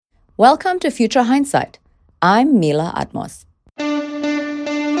Welcome to Future Hindsight. I'm Mila Atmos.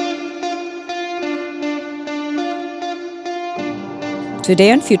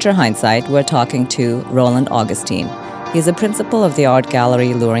 Today on Future Hindsight, we're talking to Roland Augustine. He's a principal of the art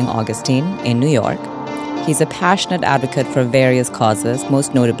gallery Luring Augustine in New York. He's a passionate advocate for various causes,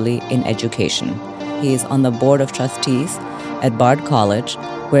 most notably in education. He is on the board of trustees at Bard College,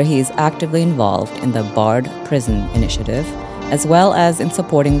 where he is actively involved in the Bard Prison Initiative, as well as in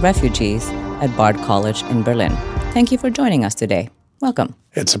supporting refugees at Bard College in Berlin. Thank you for joining us today. Welcome.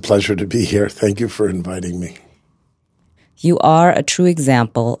 It's a pleasure to be here. Thank you for inviting me. You are a true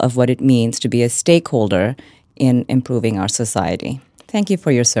example of what it means to be a stakeholder in improving our society. Thank you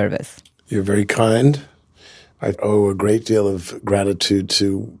for your service. You're very kind. I owe a great deal of gratitude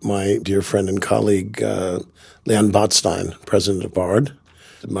to my dear friend and colleague, Leon Botstein, president of Bard.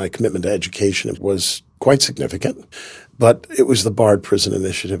 My commitment to education was quite significant, but it was the Bard Prison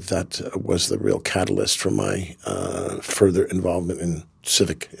Initiative that was the real catalyst for my further involvement in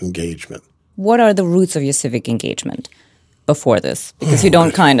civic engagement. What are the roots of your civic engagement before this? Because you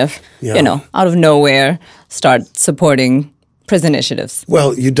don't kind of, out of nowhere start supporting prison initiatives.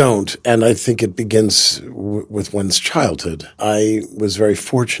 Well, you don't, and I think it begins with one's childhood. I was very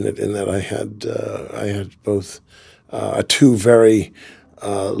fortunate in that I had both two very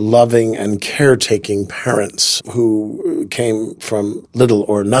loving and caretaking parents who came from little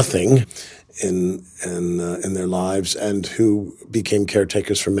or nothing in their lives and who became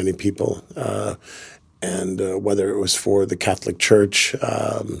caretakers for many people. And whether it was for the Catholic Church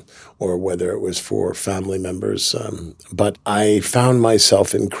or whether it was for family members. But I found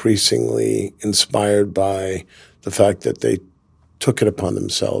myself increasingly inspired by the fact that they took it upon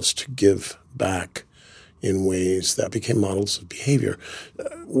themselves to give back in ways that became models of behavior.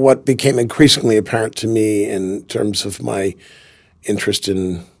 What became increasingly apparent to me in terms of my interest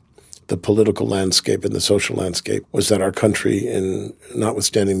in the political landscape and the social landscape was that our country,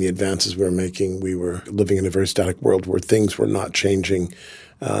 notwithstanding the advances we were making, we were living in a very static world where things were not changing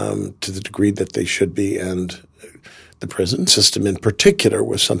to the degree that they should be. And the prison system in particular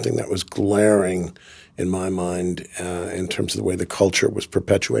was something that was glaring in my mind in terms of the way the culture was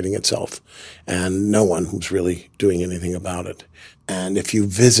perpetuating itself, and no one was really doing anything about it. And if you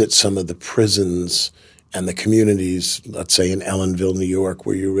visit some of the prisons and the communities, let's say in Ellenville, New York,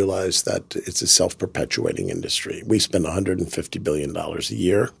 where you realize that it's a self-perpetuating industry. We spend $150 billion a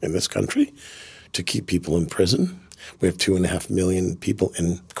year in this country to keep people in prison. We have 2.5 million people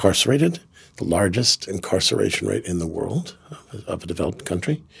incarcerated, the largest incarceration rate in the world of a developed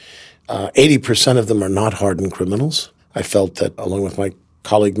country. 80% of them are not hardened criminals. I felt that, along with my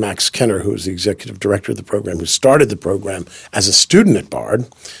colleague Max Kenner, who is the executive director of the program, who started the program as a student at Bard,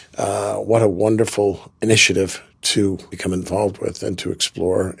 what a wonderful initiative to become involved with and to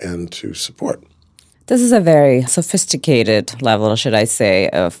explore and to support. This is a very sophisticated level, should I say,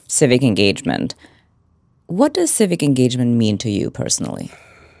 of civic engagement. What does civic engagement mean to you personally?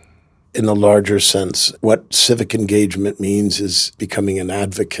 In the larger sense, what civic engagement means is becoming an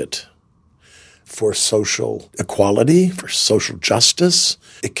advocate for social equality, for social justice.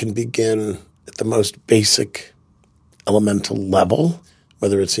 It can begin at the most basic elemental level,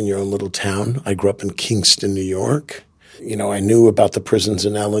 whether it's in your own little town. I grew up in Kingston, New York. I knew about the prisons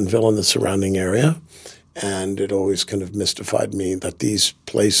in Ellenville and the surrounding area, and it always kind of mystified me that these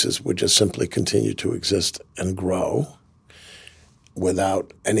places would just simply continue to exist and grow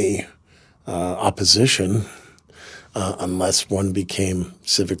without any opposition unless one became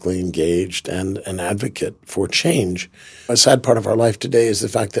civically engaged and an advocate for change. A sad part of our life today is the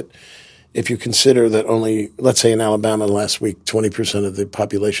fact that if you consider that only, let's say in Alabama last week, 20% of the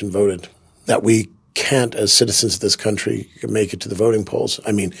population voted, that we can't, as citizens of this country, make it to the voting polls.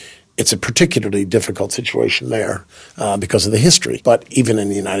 I mean, it's a particularly difficult situation there because of the history. But even in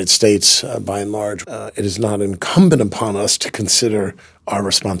the United States, by and large, it is not incumbent upon us to consider our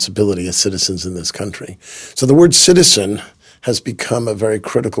responsibility as citizens in this country. So the word citizen has become a very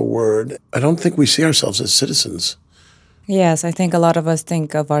critical word. I don't think we see ourselves as citizens. Yes, I think a lot of us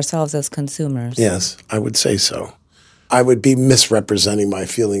think of ourselves as consumers. Yes, I would say so. I would be misrepresenting my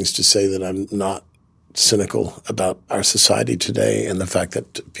feelings to say that I'm not cynical about our society today and the fact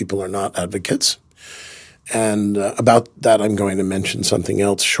that people are not advocates. And about that, I'm going to mention something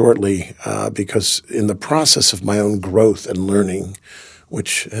else shortly because in the process of my own growth and learning,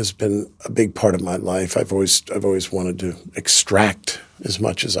 which has been a big part of my life, I've always wanted to extract as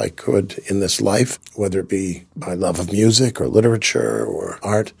much as I could in this life, whether it be my love of music or literature or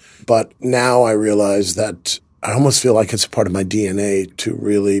art. But now I realize that I almost feel like it's a part of my DNA to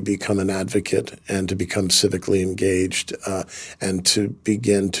really become an advocate and to become civically engaged and to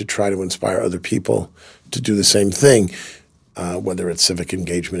begin to try to inspire other people to do the same thing, whether it's civic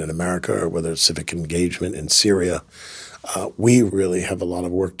engagement in America or whether it's civic engagement in Syria. We really have a lot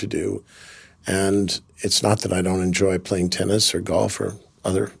of work to do. And it's not that I don't enjoy playing tennis or golf or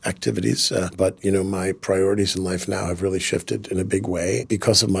other activities, but, my priorities in life now have really shifted in a big way.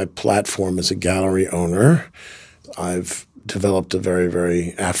 Because of my platform as a gallery owner, I've developed a very,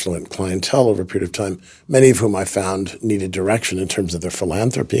 very affluent clientele over a period of time, many of whom I found needed direction in terms of their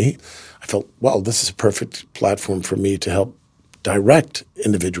philanthropy. I felt, well, this is a perfect platform for me to help direct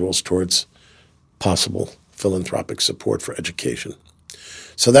individuals towards possible philanthropic support for education.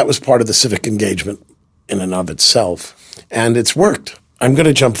 So that was part of the civic engagement in and of itself, and it's worked. I'm going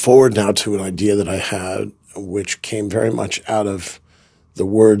to jump forward now to an idea that I had, which came very much out of the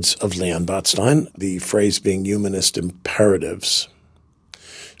words of Leon Botstein, the phrase being humanist imperatives.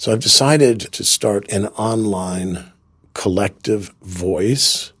 So I've decided to start an online collective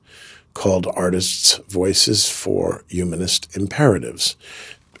voice called Artists' Voices for Humanist Imperatives.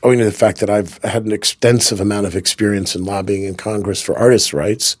 Owing to the fact that I've had an extensive amount of experience in lobbying in Congress for artists'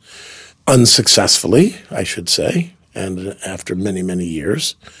 rights, unsuccessfully, I should say, and after many, many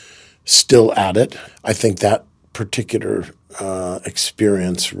years, still at it. I think that particular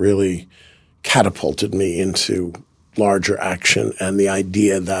experience really catapulted me into larger action and the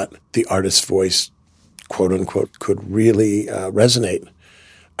idea that the artist's voice, quote unquote, could really resonate.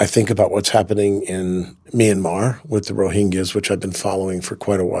 I think about what's happening in Myanmar with the Rohingyas, which I've been following for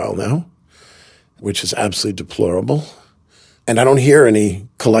quite a while now, which is absolutely deplorable. And I don't hear any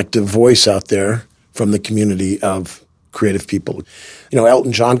collective voice out there from the community of creative people.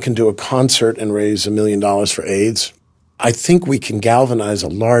 Elton John can do a concert and raise $1 million for AIDS. I think we can galvanize a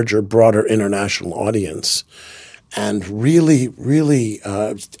larger, broader international audience and really, really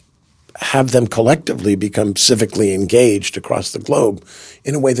have them collectively become civically engaged across the globe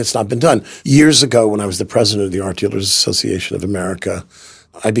in a way that's not been done. Years ago, when I was the president of the Art Dealers Association of America,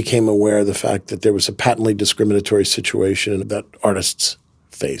 I became aware of the fact that there was a patently discriminatory situation that artists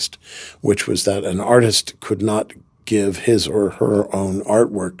faced, which was that an artist could not give his or her own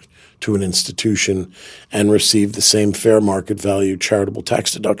artwork to an institution and receive the same fair market value charitable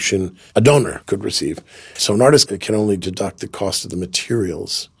tax deduction a donor could receive. So an artist can only deduct the cost of the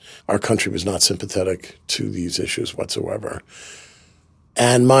materials. Our country was not sympathetic to these issues whatsoever.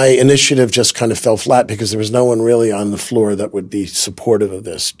 And my initiative just kind of fell flat because there was no one really on the floor that would be supportive of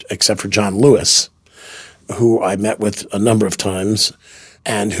this, except for John Lewis, who I met with a number of times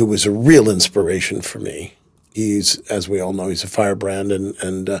and who was a real inspiration for me. He's, as we all know, he's a firebrand.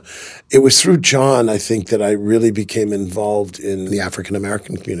 And it was through John, I think, that I really became involved in the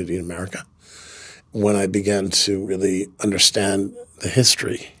African-American community in America when I began to really understand the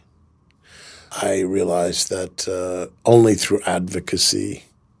history. I realized that only through advocacy,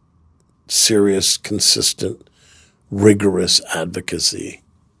 serious, consistent, rigorous advocacy,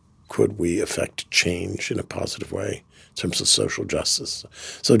 could we affect change in a positive way in terms of social justice.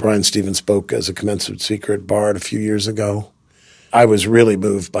 So Bryan Stevenson spoke as a commencement speaker at Bard a few years ago. I was really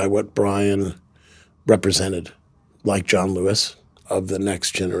moved by what Bryan represented, like John Lewis, of the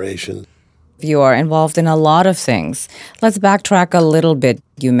next generation. You are involved in a lot of things. Let's backtrack a little bit.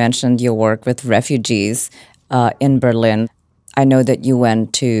 You mentioned your work with refugees in Berlin. I know that you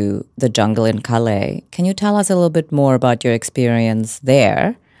went to the jungle in Calais. Can you tell us a little bit more about your experience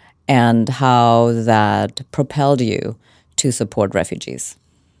there and how that propelled you to support refugees?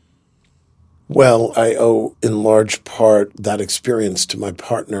 Well, I owe in large part that experience to my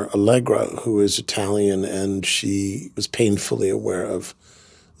partner, Allegra, who is Italian, and she was painfully aware of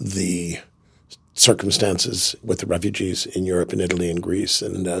the circumstances with the refugees in Europe and Italy and Greece.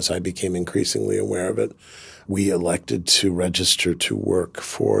 And as I became increasingly aware of it, we elected to register to work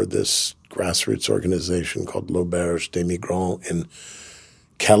for this grassroots organization called L'Auberge des Migrants in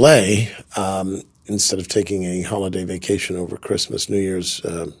Calais. Instead of taking a holiday vacation over Christmas, New Year's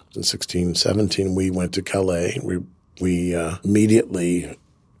in 16-17, we went to Calais. We immediately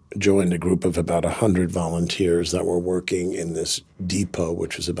joined a group of about 100 volunteers that were working in this depot,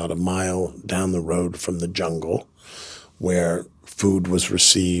 which was about a mile down the road from the jungle, where food was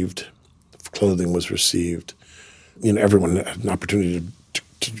received, clothing was received. Everyone had an opportunity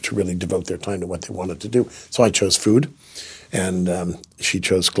to really devote their time to what they wanted to do. So I chose food, and she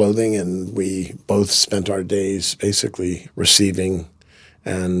chose clothing, and we both spent our days basically receiving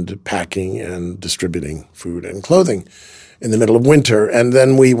and packing and distributing food and clothing in the middle of winter. And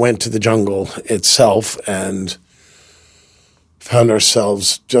then we went to the jungle itself, and found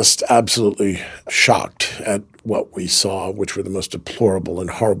ourselves just absolutely shocked at what we saw, which were the most deplorable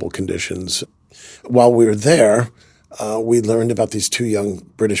and horrible conditions. While we were there, we learned about these two young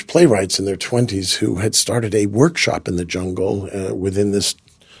British playwrights in their 20s who had started a workshop in the jungle within this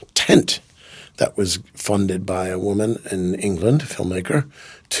tent that was funded by a woman in England, a filmmaker,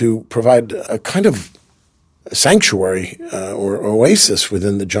 to provide a kind of sanctuary or oasis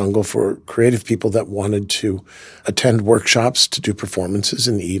within the jungle for creative people that wanted to attend workshops to do performances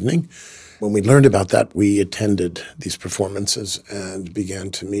in the evening. When we learned about that, we attended these performances and began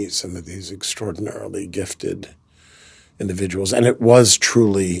to meet some of these extraordinarily gifted individuals. And it was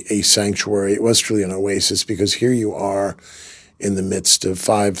truly a sanctuary. It was truly an oasis, because here you are in the midst of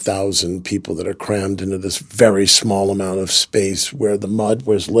 5,000 people that are crammed into this very small amount of space where the mud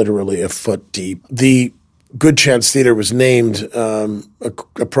was literally a foot deep. The Good Chance Theater was named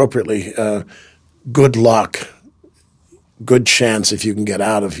appropriately Good Luck, Good Chance if you can get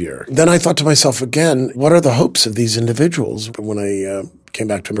out of here. Then I thought to myself again, what are the hopes of these individuals? When I came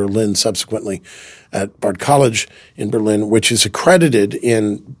back to Berlin subsequently at Bard College in Berlin, which is accredited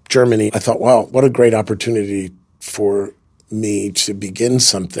in Germany, I thought, wow, what a great opportunity for me to begin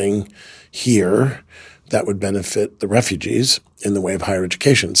something here that would benefit the refugees in the way of higher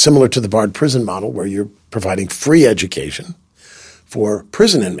education, similar to the Bard prison model, where you're providing free education for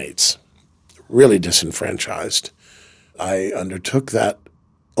prison inmates, really disenfranchised. I undertook that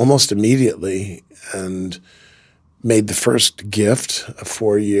almost immediately and made the first gift, a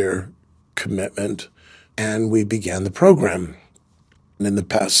 4-year commitment, and we began the program. And in the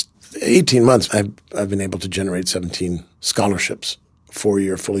past 18 months, I've been able to generate 17 scholarships,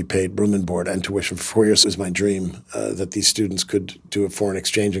 4-year fully paid room and board and tuition for 4 years. It was my dream that these students could do a foreign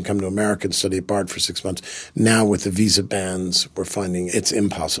exchange and come to America and study at Bard for 6 months. Now with the visa bans, we're finding it's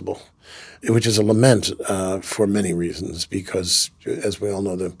impossible, which is a lament for many reasons, because as we all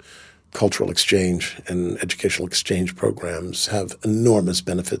know, the cultural exchange and educational exchange programs have enormous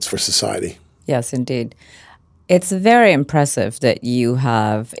benefits for society. Yes, indeed. It's very impressive that you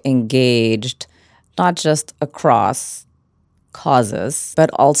have engaged not just across causes, but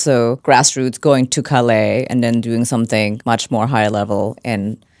also grassroots, going to Calais and then doing something much more high level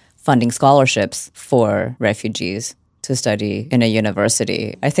in funding scholarships for refugees to study in a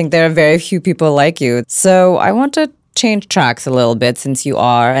university. I think there are very few people like you. So I want to change tracks a little bit, since you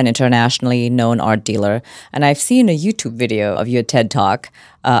are an internationally known art dealer. And I've seen a YouTube video of your TED Talk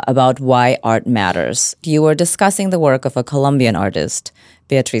about why art matters. You were discussing the work of a Colombian artist,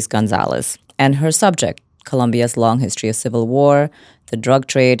 Beatriz Gonzalez, and her subject, Colombia's long history of civil war, the drug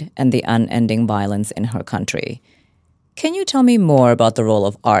trade, and the unending violence in her country. Can you tell me more about the role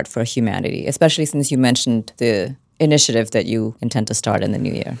of art for humanity, especially since you mentioned the initiative that you intend to start in the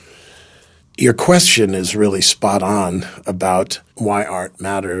new year? Your question is really spot on about why art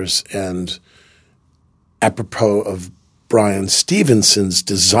matters, and apropos of Bryan Stevenson's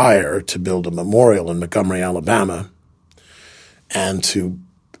desire to build a memorial in Montgomery, Alabama, and to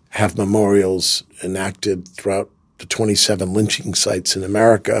have memorials enacted throughout the 27 lynching sites in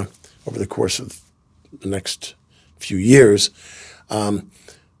America over the course of the next few years.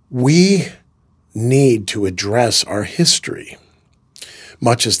 We need to address our history,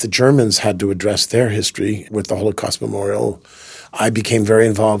 much as the Germans had to address their history with the Holocaust Memorial. I became very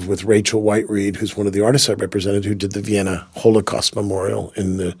involved with Rachel White-Reed, who's one of the artists I represented, who did the Vienna Holocaust Memorial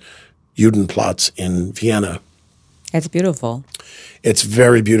in the Judenplatz in Vienna. It's beautiful. It's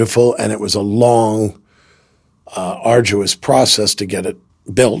very beautiful, and it was a long, arduous process to get it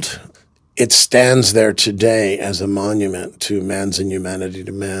built. It stands there today as a monument to man's inhumanity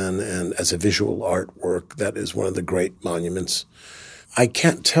to man, and as a visual artwork that is one of the great monuments. I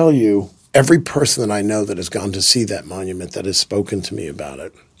can't tell you every person that I know that has gone to see that monument, that has spoken to me about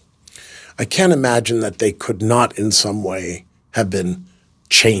it. I can't imagine that they could not in some way have been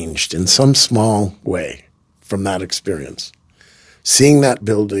changed in some small way from that experience. Seeing that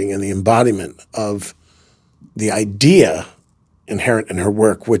building and the embodiment of the idea inherent in her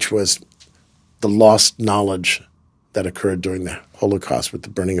work, which was the lost knowledge that occurred during the Holocaust with the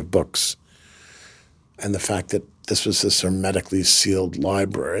burning of books, and the fact that this was this hermetically sealed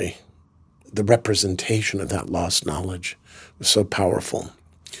library, the representation of that lost knowledge was so powerful.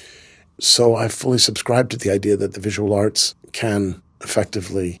 So I fully subscribe to the idea that the visual arts can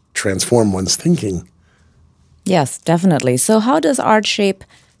effectively transform one's thinking. Yes, definitely. So how does art shape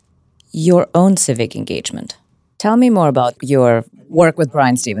your own civic engagement? Tell me more about your work with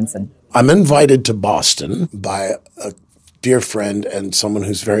Bryan Stevenson. I'm invited to Boston by a dear friend and someone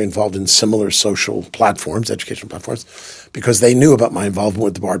who's very involved in similar social platforms, educational platforms, because they knew about my involvement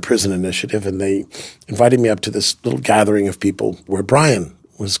with the Bard Prison Initiative, and they invited me up to this little gathering of people where Brian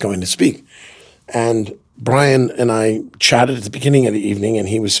was going to speak. And Brian and I chatted at the beginning of the evening, and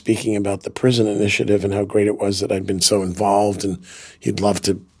he was speaking about the prison initiative and how great it was that I'd been so involved, and he'd love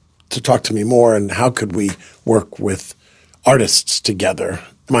to talk to me more, and how could we work with artists together.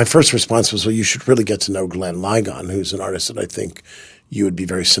 My first response was, well, you should really get to know Glenn Ligon, who's an artist that I think you would be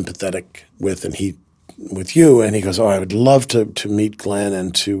very sympathetic with, and he with you. And he goes, oh, I would love to meet Glenn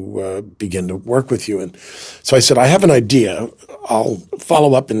and to begin to work with you. And so I said, I have an idea. I'll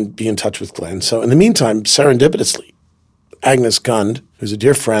follow up and be in touch with Glenn. So in the meantime, serendipitously, Agnes Gund, who's a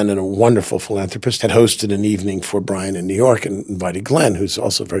dear friend and a wonderful philanthropist, had hosted an evening for Brian in New York and invited Glenn, who's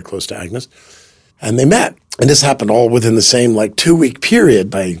also very close to Agnes. And they met. And this happened all within the same 2-week period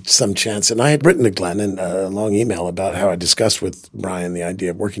by some chance. And I had written to Glenn in a long email about how I discussed with Brian the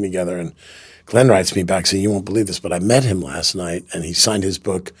idea of working together. And Glenn writes me back saying, you won't believe this, but I met him last night and he signed his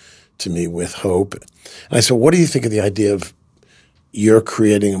book to me with Hope. And I said, what do you think of the idea of you're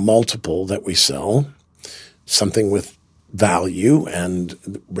creating a multiple that we sell, something with value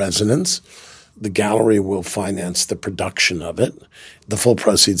and resonance? The gallery will finance the production of it, the full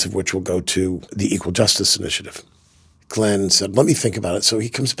proceeds of which will go to the Equal Justice Initiative. Glenn said, let me think about it. So he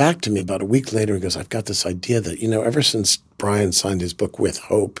comes back to me about a week later and goes, I've got this idea that, ever since Brian signed his book with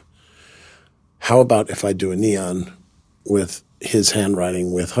Hope, how about if I do a neon with his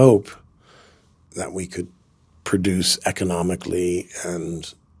handwriting with Hope that we could produce economically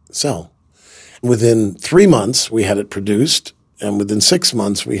and sell? Within 3 months, we had it produced. And within 6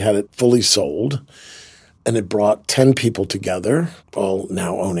 months, we had it fully sold, and it brought 10 people together, all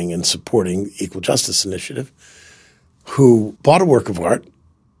now owning and supporting the Equal Justice Initiative, who bought a work of art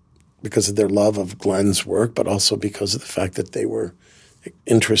because of their love of Glenn's work, but also because of the fact that they were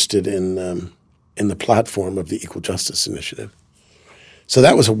interested in the platform of the Equal Justice Initiative. So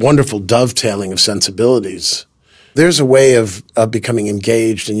that was a wonderful dovetailing of sensibilities. There's a way of becoming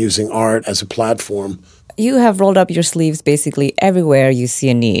engaged and using art as a platform. You have rolled up your sleeves basically everywhere you see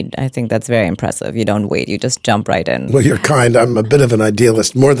a need. I think that's very impressive. You don't wait. You just jump right in. Well, you're kind. I'm a bit of an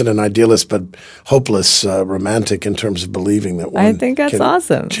idealist, more than an idealist, but hopeless romantic in terms of believing that one I think that's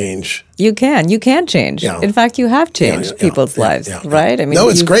awesome. Change. You can. You can change. Yeah. In fact, you have changed people's lives, right? I mean, no,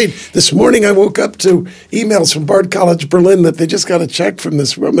 it's great. This morning I woke up to emails from Bard College Berlin that they just got a check from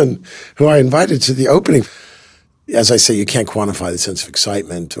this woman who I invited to the opening. As I say, you can't quantify the sense of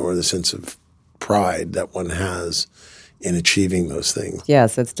excitement or the sense of pride that one has in achieving those things.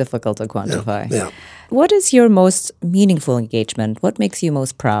 Yes, it's difficult to quantify. Yeah. What is your most meaningful engagement? What makes you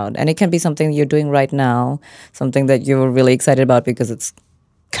most proud? And it can be something you're doing right now, something that you're really excited about because it's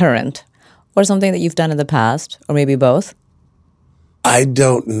current, or something that you've done in the past, or maybe both? I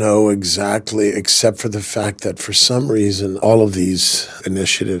don't know exactly, except for the fact that for some reason, all of these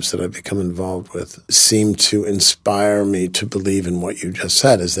initiatives that I've become involved with seem to inspire me to believe in what you just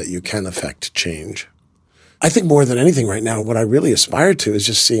said, is that you can affect change. I think more than anything right now, what I really aspire to is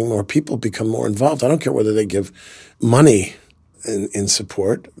just seeing more people become more involved. I don't care whether they give money in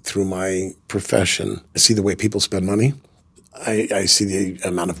support through my profession. I see the way people spend money. I see the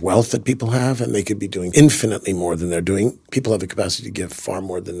amount of wealth that people have, and they could be doing infinitely more than they're doing. People have the capacity to give far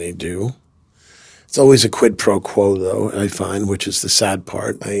more than they do. It's always a quid pro quo, though, I find, which is the sad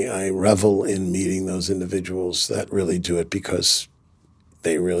part. I revel in meeting those individuals that really do it because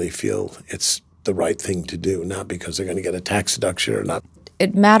they really feel it's the right thing to do, not because they're going to get a tax deduction or not.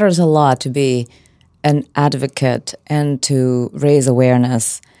 It matters a lot to be an advocate and to raise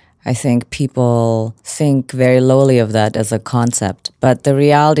awareness. I think people think very lowly of that as a concept. But the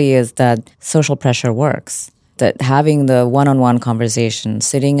reality is that social pressure works, that having the one-on-one conversation,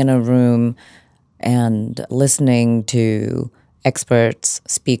 sitting in a room and listening to experts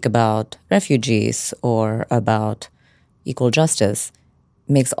speak about refugees or about equal justice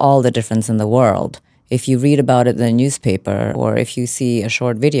makes all the difference in the world. If you read about it in the newspaper or if you see a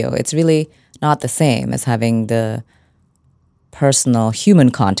short video, it's really not the same as having the personal human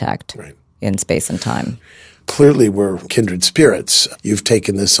contact in space and time. Clearly, we're kindred spirits. You've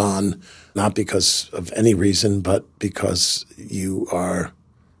taken this on not because of any reason, but because you are,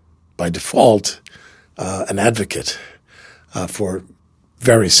 by default, an advocate for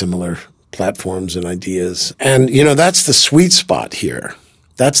very similar platforms and ideas. And, that's the sweet spot here.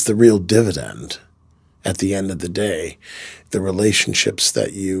 That's the real dividend at the end of the day, the relationships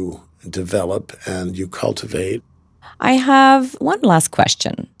that you develop and you cultivate. I have one last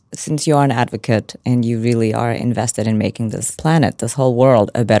question. Since you're an advocate and you really are invested in making this planet, this whole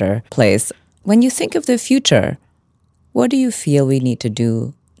world, a better place, when you think of the future, What do you feel we need to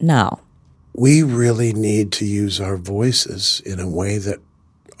do now? We really need to use our voices in a way that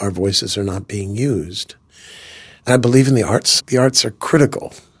our voices are not being used. And I believe in the arts. The arts are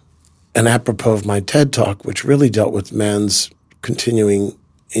critical. And apropos of my TED Talk, which really dealt with man's continuing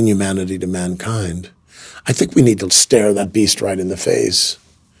inhumanity to mankind, I think we need to stare that beast right in the face.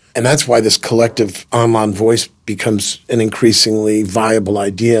 And that's why this collective online voice becomes an increasingly viable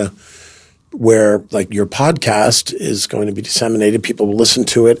idea, where like your podcast is going to be disseminated, people will listen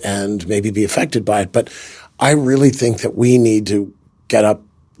to it and maybe be affected by it. But I really think that we need to get up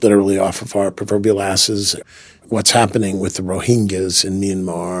literally off of our proverbial asses. What's happening with the Rohingyas in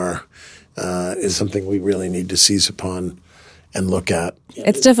Myanmar is something we really need to seize upon and look at.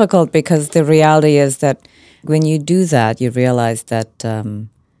 It's difficult because the reality is that when you do that, you realize that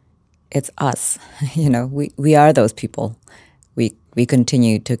it's us. We are those people. We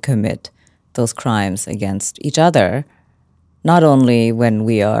continue to commit those crimes against each other, not only when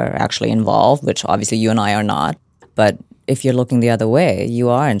we are actually involved, which obviously you and I are not, but if you're looking the other way, you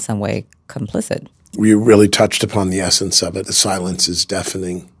are in some way complicit. You really touched upon the essence of it. The silence is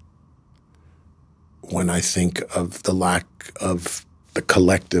deafening. When I think of the lack of the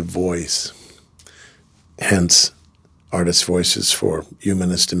collective voice, hence artists' voices for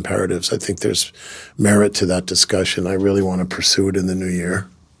humanist imperatives, I think there's merit to that discussion. I really want to pursue it in the new year.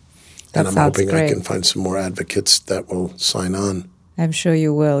 And I'm hoping great. I can find some more advocates that will sign on. I'm sure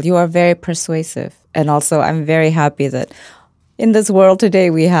you will. You are very persuasive. And also, I'm very happy that in this world today,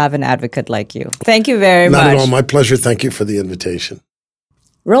 we have an advocate like you. Thank you very much. Not at all. My pleasure. Thank you for the invitation.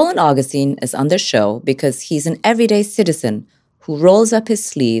 Roland Augustine is on the show because he's an everyday citizen who rolls up his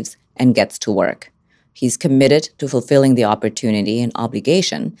sleeves and gets to work. He's committed to fulfilling the opportunity and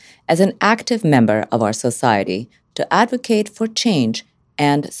obligation as an active member of our society to advocate for change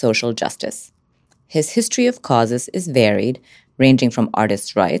and social justice. His history of causes is varied, ranging from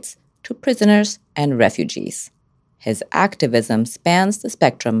artists' rights to prisoners and refugees. His activism spans the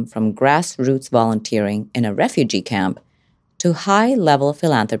spectrum from grassroots volunteering in a refugee camp to high-level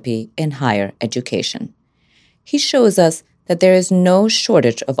philanthropy in higher education. He shows us that there is no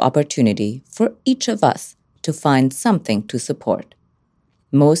shortage of opportunity for each of us to find something to support.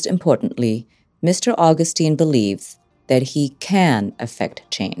 Most importantly, Mr. Augustine believes that he can affect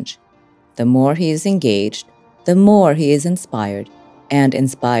change. The more he is engaged, the more he is inspired and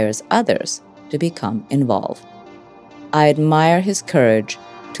inspires others to become involved. I admire his courage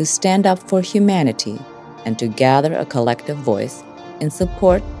to stand up for humanity and to gather a collective voice in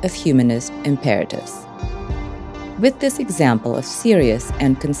support of humanist imperatives. With this example of serious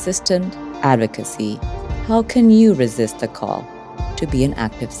and consistent advocacy, how can you resist the call to be an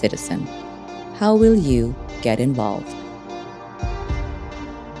active citizen? How will you get involved?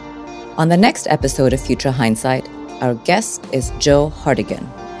 On the next episode of Future Hindsight, our guest is Joe Hartigan.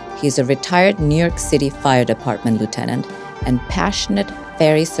 He's a retired New York City Fire Department lieutenant and passionate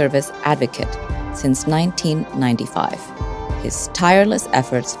ferry service advocate since 1995. His tireless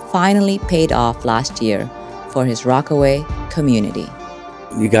efforts finally paid off last year for his Rockaway community.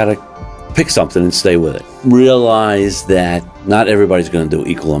 You got to pick something and stay with it. Realize that not everybody's going to do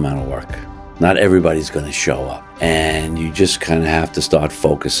equal amount of work. Not everybody's going to show up. And you just kind of have to start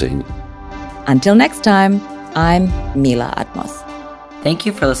focusing. Until next time, I'm Mila Atmos. Thank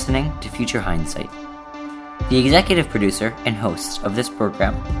you for listening to Future Hindsight. The executive producer and host of this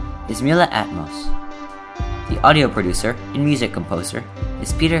program is Mila Atmos. The audio producer and music composer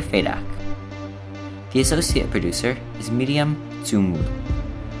is Peter Fedak. The associate producer is Miriam Tsumul.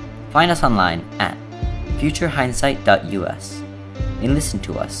 Find us online at futurehindsight.us and listen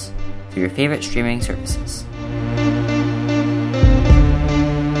to us through your favorite streaming services.